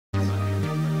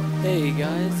Hey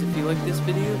guys, if you like this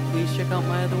video, please check out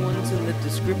my other ones in the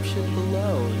description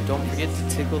below. Don't forget to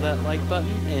tickle that like button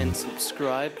and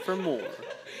subscribe for more.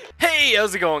 Hey,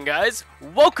 how's it going, guys?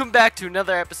 Welcome back to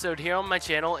another episode here on my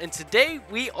channel, and today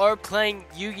we are playing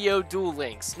Yu-Gi-Oh! Duel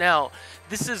Links. Now,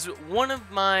 this is one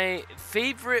of my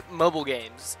favorite mobile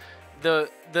games. The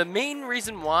main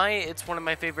reason why it's one of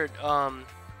my favorite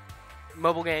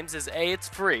mobile games is A, it's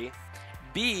free,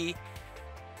 B,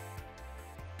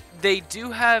 they do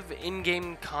have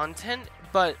in-game content,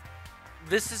 but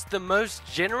this is the most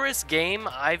generous game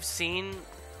I've seen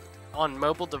on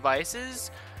mobile devices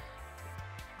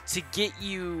to get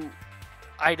you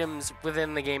items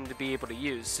within the game to be able to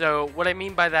use. So what I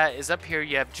mean by that is up here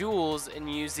you have jewels, and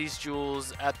you use these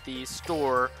jewels at the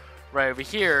store right over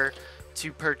here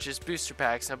to purchase booster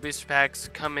packs. Now booster packs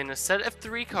come in a set of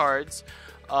 3 cards,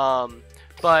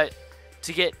 but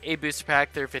to get a booster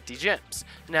pack, they're 50 gems.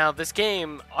 Now this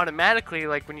game automatically,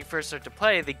 like when you first start to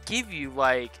play, they give you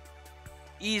like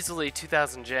easily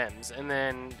 2,000 gems, and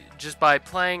then just by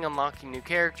playing, unlocking new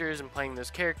characters and playing those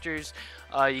characters,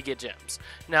 you get gems.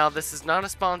 Now this is not a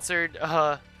sponsored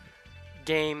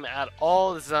game at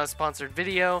all. This is not a sponsored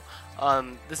video.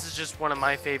 This is just one of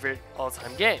my favorite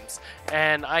all-time games,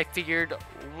 and I figured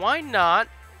why not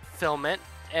film it.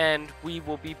 And we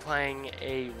will be playing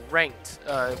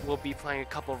we'll be playing a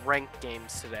couple of ranked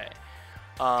games today.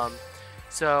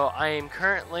 So I am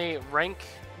currently rank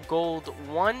gold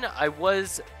 1. I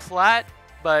was plat,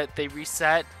 but they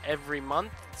reset every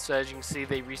month. So as you can see,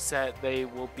 they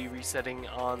will be resetting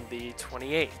on the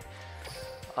 28th.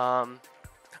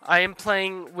 I am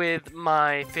playing with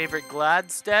my favorite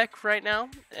Glads deck right now,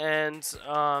 and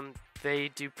they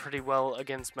do pretty well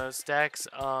against most decks.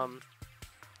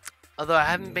 Although I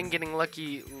haven't been getting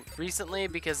lucky recently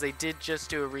because they did just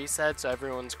do a reset, so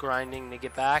everyone's grinding to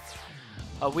get back.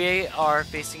 We are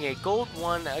facing a gold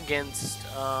 1 against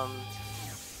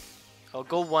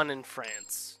gold 1 in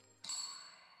France.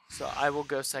 So I will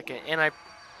go second, and I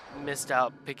missed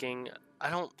out picking.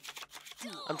 I'm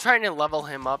trying to level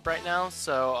him up right now,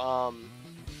 so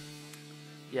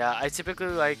yeah, I typically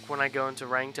like when I go into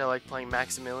ranked, I like playing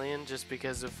Maximilian just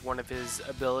because of one of his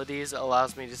abilities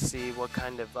allows me to see what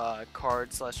kind of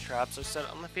cards / traps are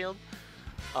set on the field.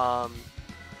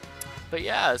 But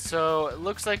yeah, so it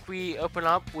looks like we open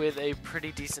up with a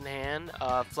pretty decent hand.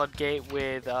 Floodgate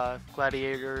with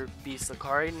Gladiator, Beast,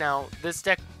 Lakari. Now, this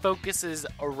deck focuses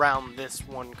around this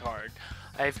one card.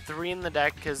 I have 3 in the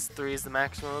deck because 3 is the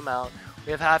maximum amount.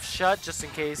 We have half shut just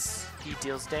in case he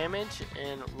deals damage,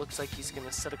 and it looks like he's going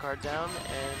to set a card down,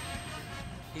 and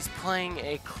he's playing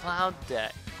a cloud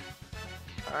deck.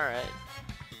 Alright.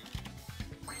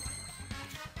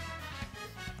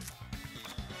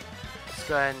 Let's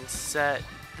go ahead and set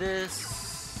this.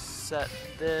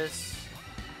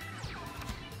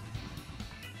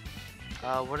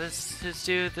 What does his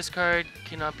do? This card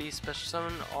cannot be special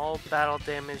summoned. All battle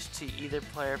damage to either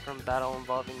player from battle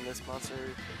involving this monster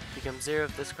becomes 0.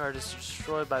 If this card is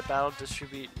destroyed by battle,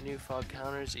 distribute new fog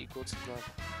counters equal to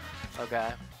the...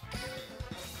 Okay.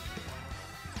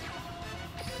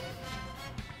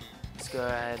 Let's go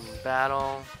ahead and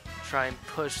battle. Try and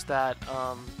push that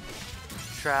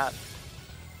trap.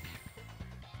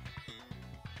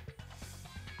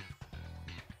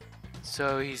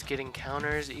 So he's getting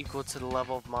counters equal to the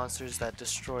level of monsters that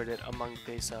destroyed it among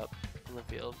face up in the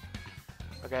field.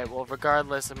 Okay, well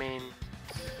regardless, I mean,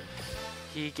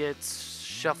 he gets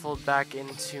shuffled back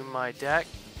into my deck.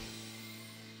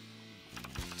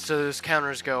 So those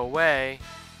counters go away.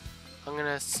 I'm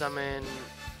gonna summon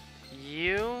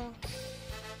you.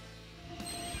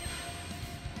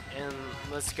 And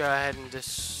let's go ahead and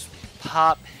just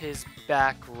pop his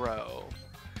back row.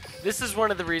 This is one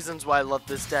of the reasons why I love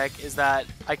this deck, is that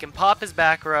I can pop his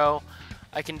back row,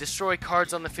 I can destroy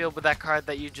cards on the field with that card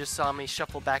that you just saw me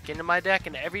shuffle back into my deck,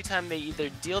 and every time they either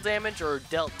deal damage or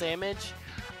dealt damage,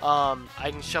 I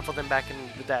can shuffle them back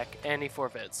into the deck, and he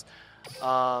forfeits.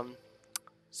 So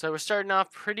we're starting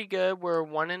off pretty good. We're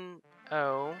 1-0.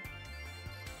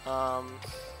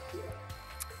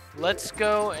 Let's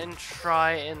go and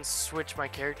try and switch my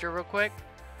character real quick.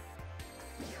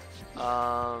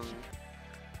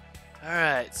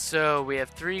 Alright, so we have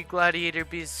 3 Gladiator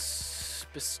Beasts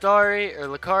Bistari, or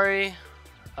Lakari,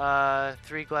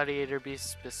 3 Gladiator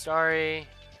Beasts Bistari,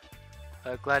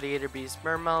 Gladiator Beast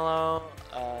Murmello,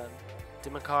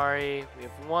 Dimakari. We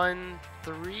have 1,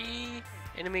 3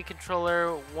 enemy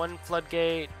controller, 1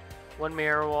 Floodgate, 1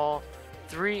 Mirror Wall,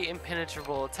 3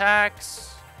 impenetrable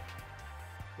attacks,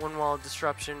 1 Wall of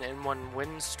Disruption, and 1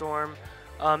 Windstorm.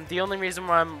 The only reason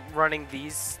why I'm running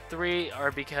these 3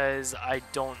 are because I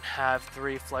don't have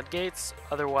 3 floodgates.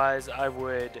 Otherwise, I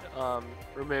would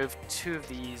remove 2 of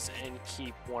these and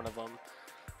keep 1 of them.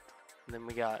 And then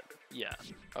we got, yeah,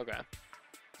 okay.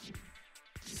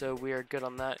 So we are good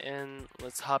on that end.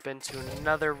 Let's hop into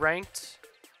another ranked.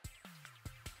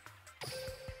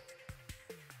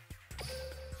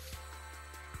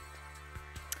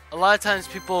 A lot of times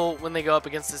people, when they go up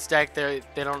against this deck, they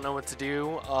don't know what to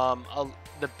do.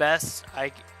 The best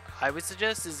I would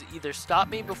suggest is either stop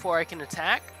me before I can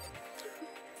attack,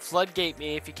 floodgate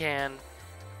me if you can,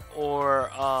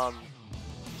 or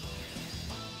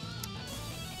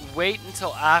wait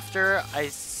until after I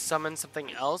summon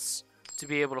something else to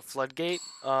be able to floodgate,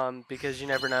 because you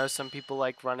never know. Some people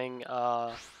like running,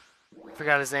 I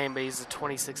forgot his name, but he's a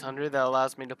 2600 that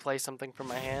allows me to play something from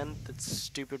my hand that's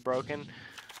stupid broken.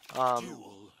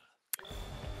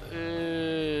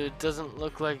 It doesn't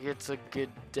look like it's a good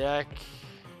deck.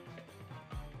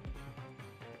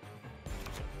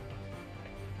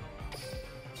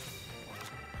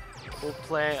 We'll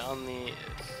play on the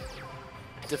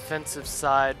defensive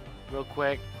side real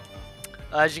quick.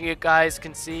 As you guys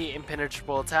can see,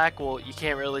 impenetrable attack. Well, you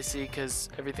can't really see because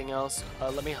everything else.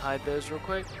 Let me hide those real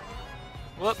quick.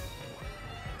 Whoop.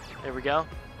 There we go.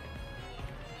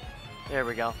 There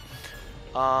we go.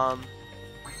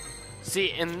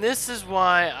 See, and this is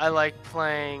why I like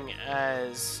playing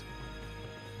as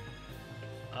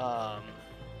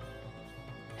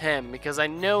him, because I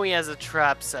know he has a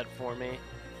trap set for me.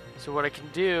 So what I can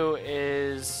do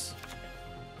is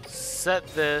set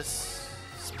this,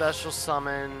 special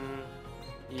summon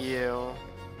you,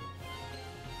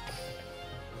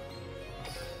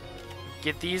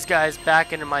 get these guys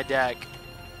back into my deck.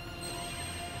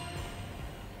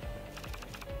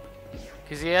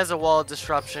 Because he has a wall of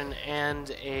disruption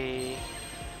and a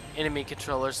enemy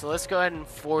controller. So let's go ahead and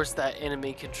force that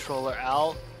enemy controller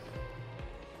out.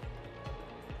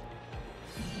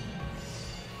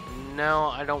 No,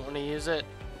 I don't want to use it.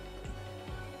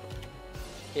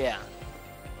 Yeah.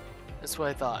 That's what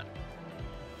I thought.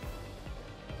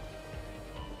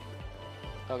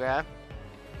 Okay.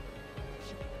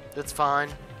 That's fine.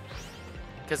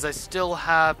 Because I still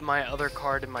have my other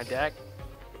card in my deck.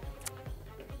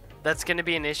 That's going to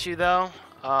be an issue though.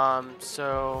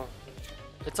 So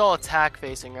it's all attack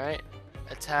facing, right?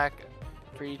 Attack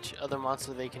for each other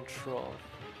monster they control.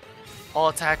 All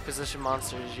attack position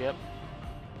monsters, yep.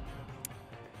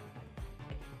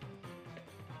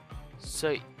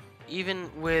 So even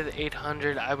with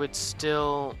 800, I would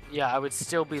still, yeah, I would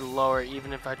still be lower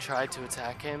even if I tried to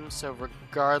attack him. So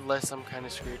regardless, I'm kind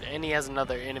of screwed. And he has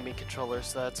another enemy controller,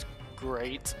 so that's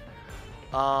great.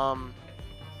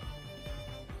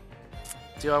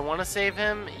 Do I want to save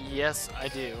him? Yes, I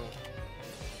do.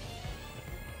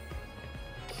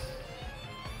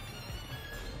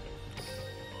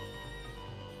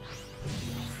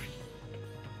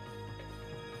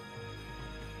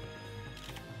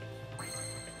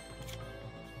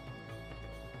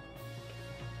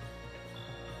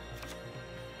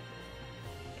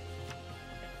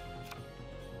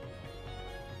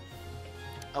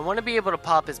 I want to be able to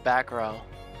pop his back row.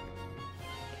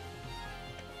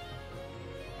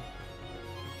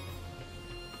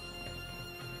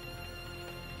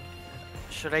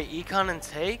 Should I econ and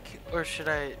take, or should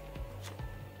I...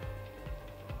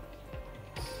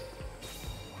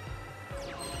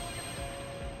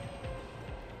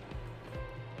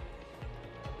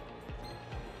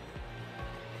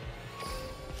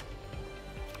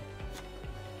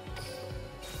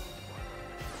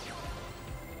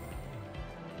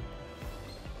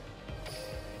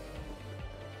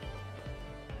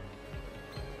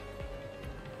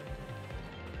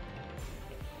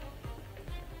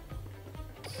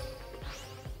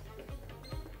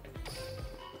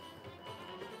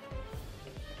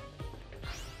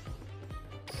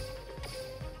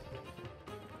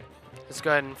 Let's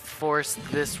go ahead and force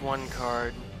this one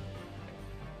card.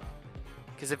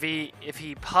 Because if he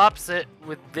pops it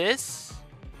with this,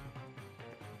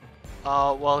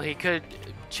 well, he could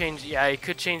change. Yeah, he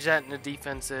could change that into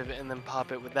defensive and then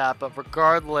pop it with that. But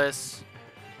regardless,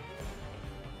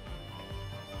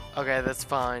 okay, that's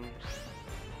fine.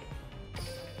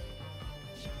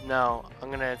 No, I'm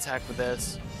gonna attack with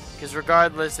this. Because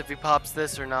regardless if he pops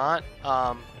this or not,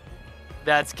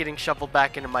 that's getting shuffled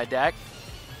back into my deck.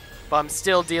 But I'm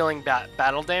still dealing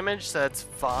battle damage, so that's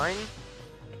fine.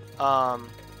 I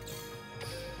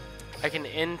can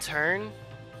end turn,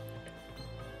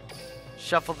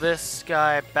 shuffle this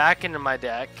guy back into my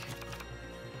deck.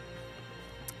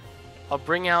 I'll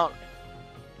bring out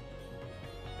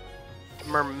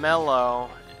Mermello,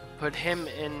 put him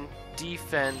in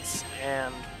defense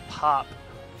and pop.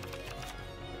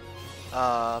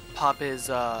 Pop his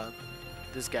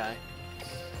this guy.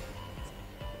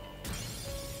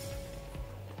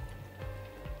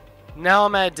 Now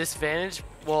I'm at a disadvantage.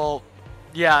 Well,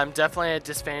 yeah, I'm definitely at a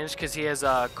disadvantage because he has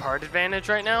a card advantage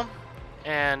right now.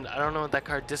 And I don't know what that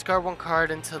card. Discard one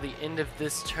card until the end of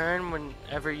this turn.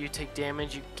 Whenever you take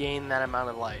damage, you gain that amount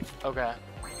of life. Okay.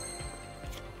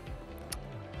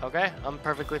 Okay, I'm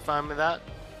perfectly fine with that.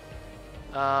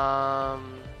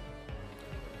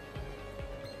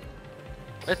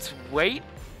 Let's wait,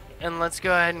 and let's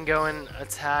go ahead and go and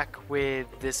attack with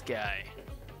this guy.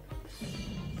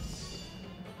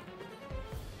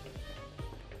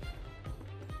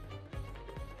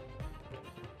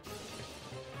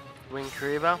 Wing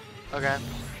Karibo? Okay,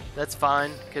 that's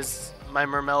fine, because my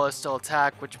Murmello still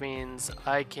attack, which means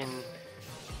I can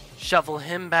shuffle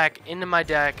him back into my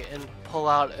deck and pull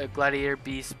out a Gladiator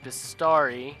Beast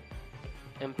Bistari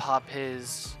and pop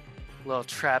his little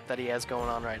trap that he has going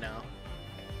on right now.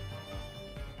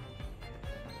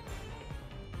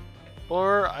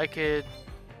 Or I could...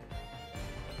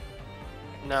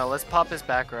 No, let's pop his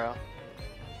back row.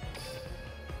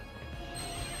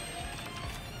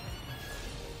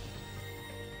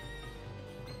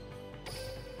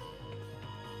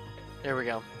 There we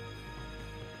go.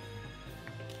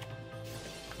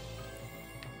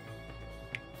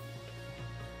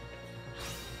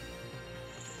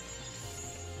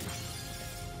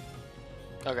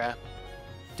 Okay.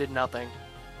 Did nothing.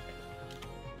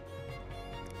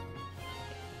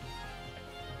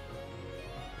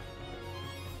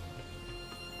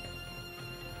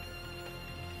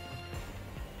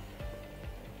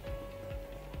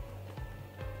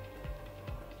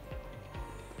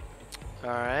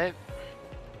 Alright.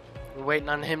 We're waiting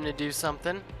on him to do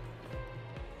something.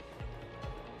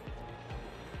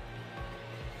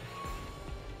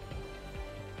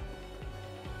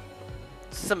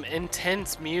 Some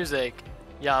intense music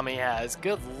Yami has.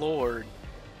 Good lord.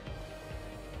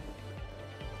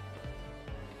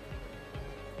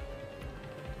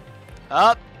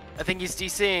 Up. I think he's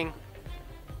DCing.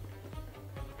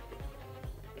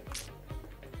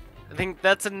 I think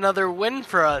that's another win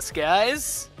for us,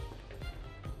 guys.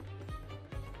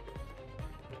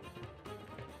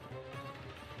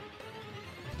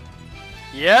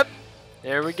 Yep.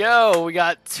 There we go. We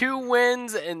got 2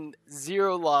 wins and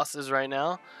 0 losses right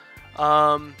now.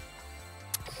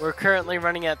 We're currently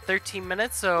running at 13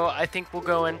 minutes, so I think we'll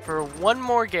go in for one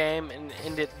more game and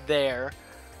end it there.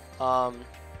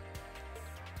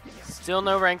 Still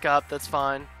no rank up. That's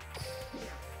fine.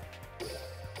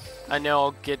 I know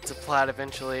I'll get to plat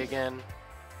eventually again.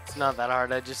 It's not that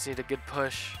hard. I just need a good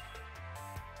push.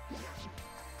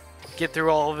 Get through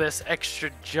all of this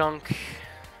extra junk.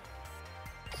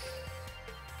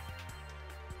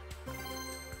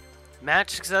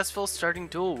 Match successful, starting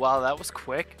duel. Wow, that was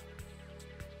quick.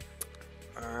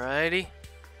 Alrighty.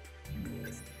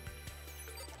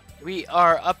 We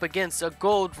are up against a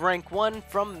gold rank 1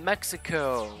 from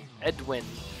Mexico, Edwin.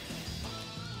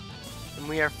 And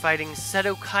we are fighting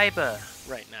Seto Kaiba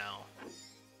right now.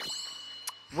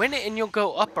 Win it and you'll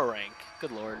go up a rank.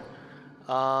 Good lord.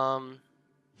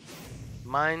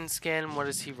 Mind scan, what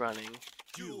is he running?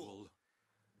 Duel.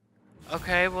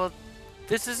 Okay, well,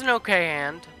 this is an okay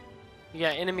hand. You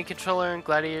got enemy controller and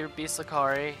Gladiator Beast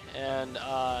Lakari and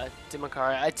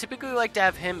Dimakari. I typically like to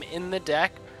have him in the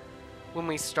deck when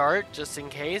we start, just in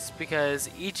case, because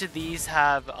each of these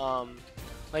have,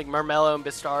 like Murmello and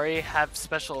Bistari have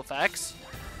special effects.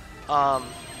 Oh,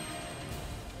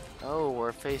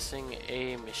 we're facing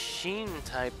a machine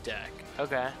type deck.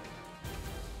 Okay.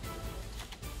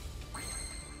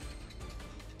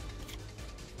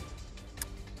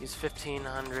 Use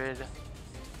 1500.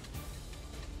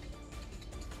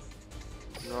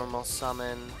 Normal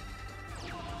summon.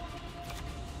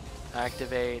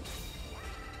 Activate.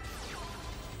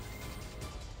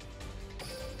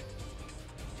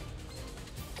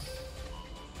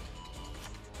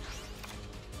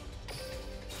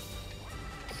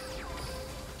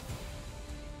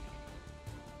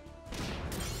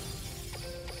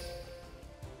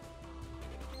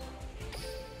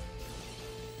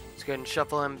 Let's go ahead and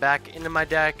shuffle him back into my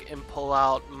deck and pull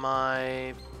out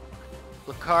my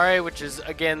Lakari, which is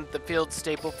again the field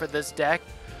staple for this deck.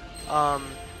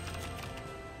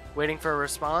 Waiting for a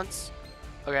response.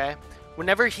 Okay.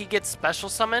 Whenever he gets special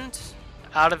summoned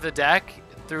out of the deck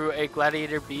through a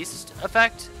Gladiator Beast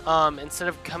effect, instead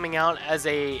of coming out as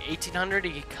a 1800,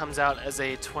 he comes out as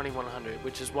a 2100,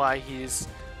 which is why he's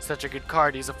such a good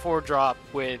card. He's a 4-drop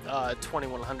with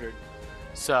 2100.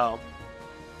 So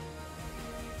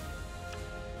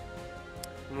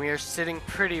And we are sitting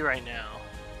pretty right now.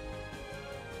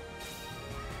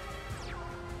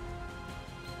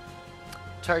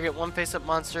 Target one face-up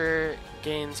monster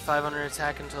gains 500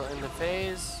 attack until end of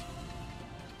phase.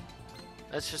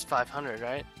 That's just 500,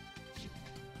 right?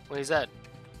 What is that?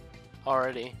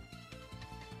 Already.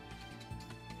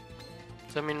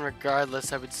 So I mean,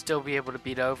 regardless, I would still be able to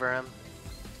beat over him.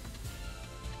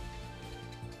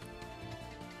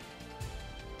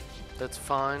 That's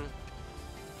fine.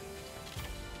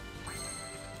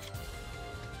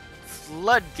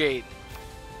 Floodgate.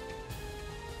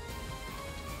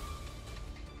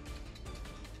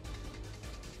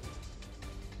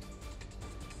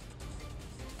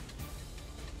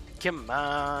 Come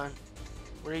on.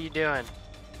 What are you doing?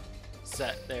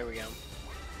 Set. There we go.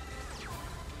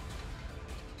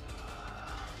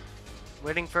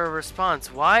 Waiting for a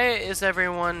response. Why is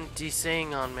everyone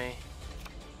DCing on me?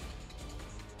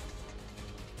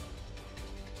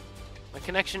 My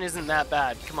connection isn't that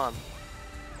bad. Come on.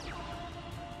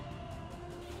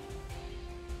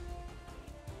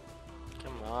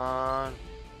 Come on.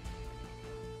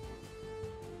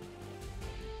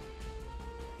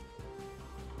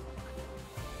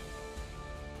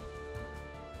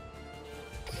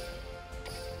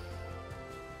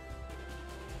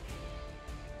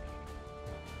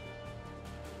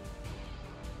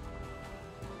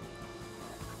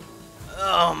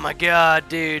 Oh my god,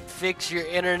 dude. Fix your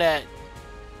internet.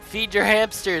 Feed your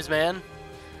hamsters, man.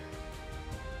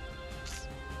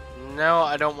 No,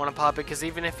 I don't want to pop it, because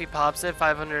even if he pops it,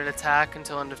 500 attack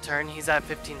until end of turn, he's at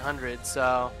 1500,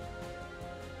 so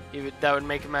that would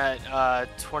make him at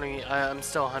 20. I'm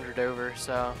still 100 over,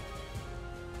 so.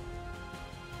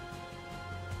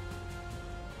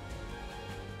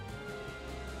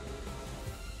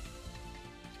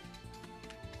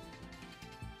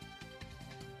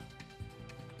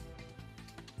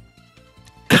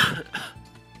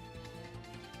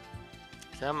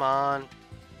 Come on.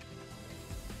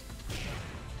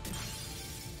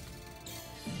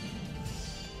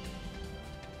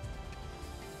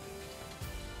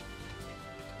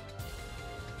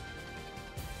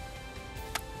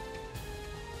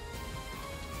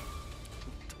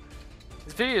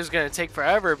 This video is going to take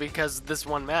forever because of this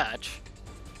one match.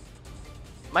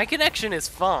 My connection is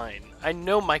fine. I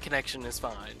know my connection is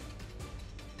fine.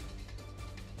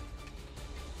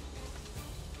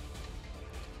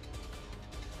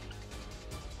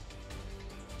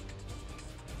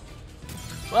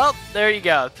 Well, there you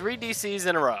go. 3 DCs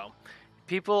in a row.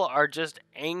 People are just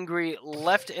angry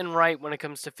left and right when it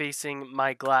comes to facing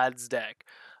my Glad's deck.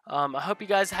 I hope you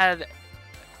guys had...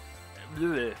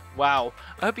 Wow.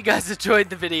 I hope you guys enjoyed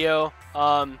the video.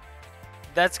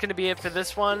 That's going to be it for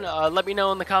this one. Let me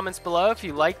know in the comments below if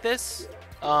you like this.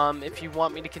 If you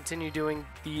want me to continue doing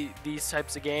these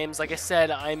types of games. Like I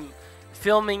said, I'm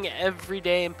filming every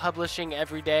day and publishing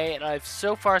every day, and I've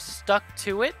so far stuck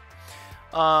to it.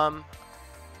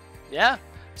 Yeah,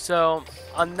 so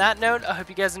on that note, I hope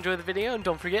you guys enjoyed the video, and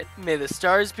don't forget, may the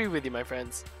stars be with you, my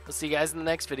friends. I'll see you guys in the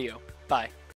next video. Bye.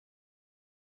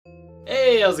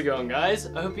 Hey, how's it going, guys?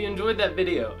 I hope you enjoyed that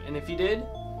video, and if you did,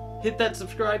 hit that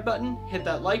subscribe button, hit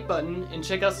that like button, and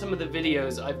check out some of the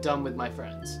videos I've done with my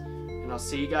friends. And I'll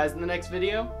see you guys in the next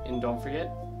video, and don't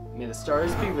forget, may the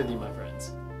stars be with you, my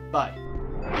friends.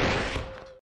 Bye.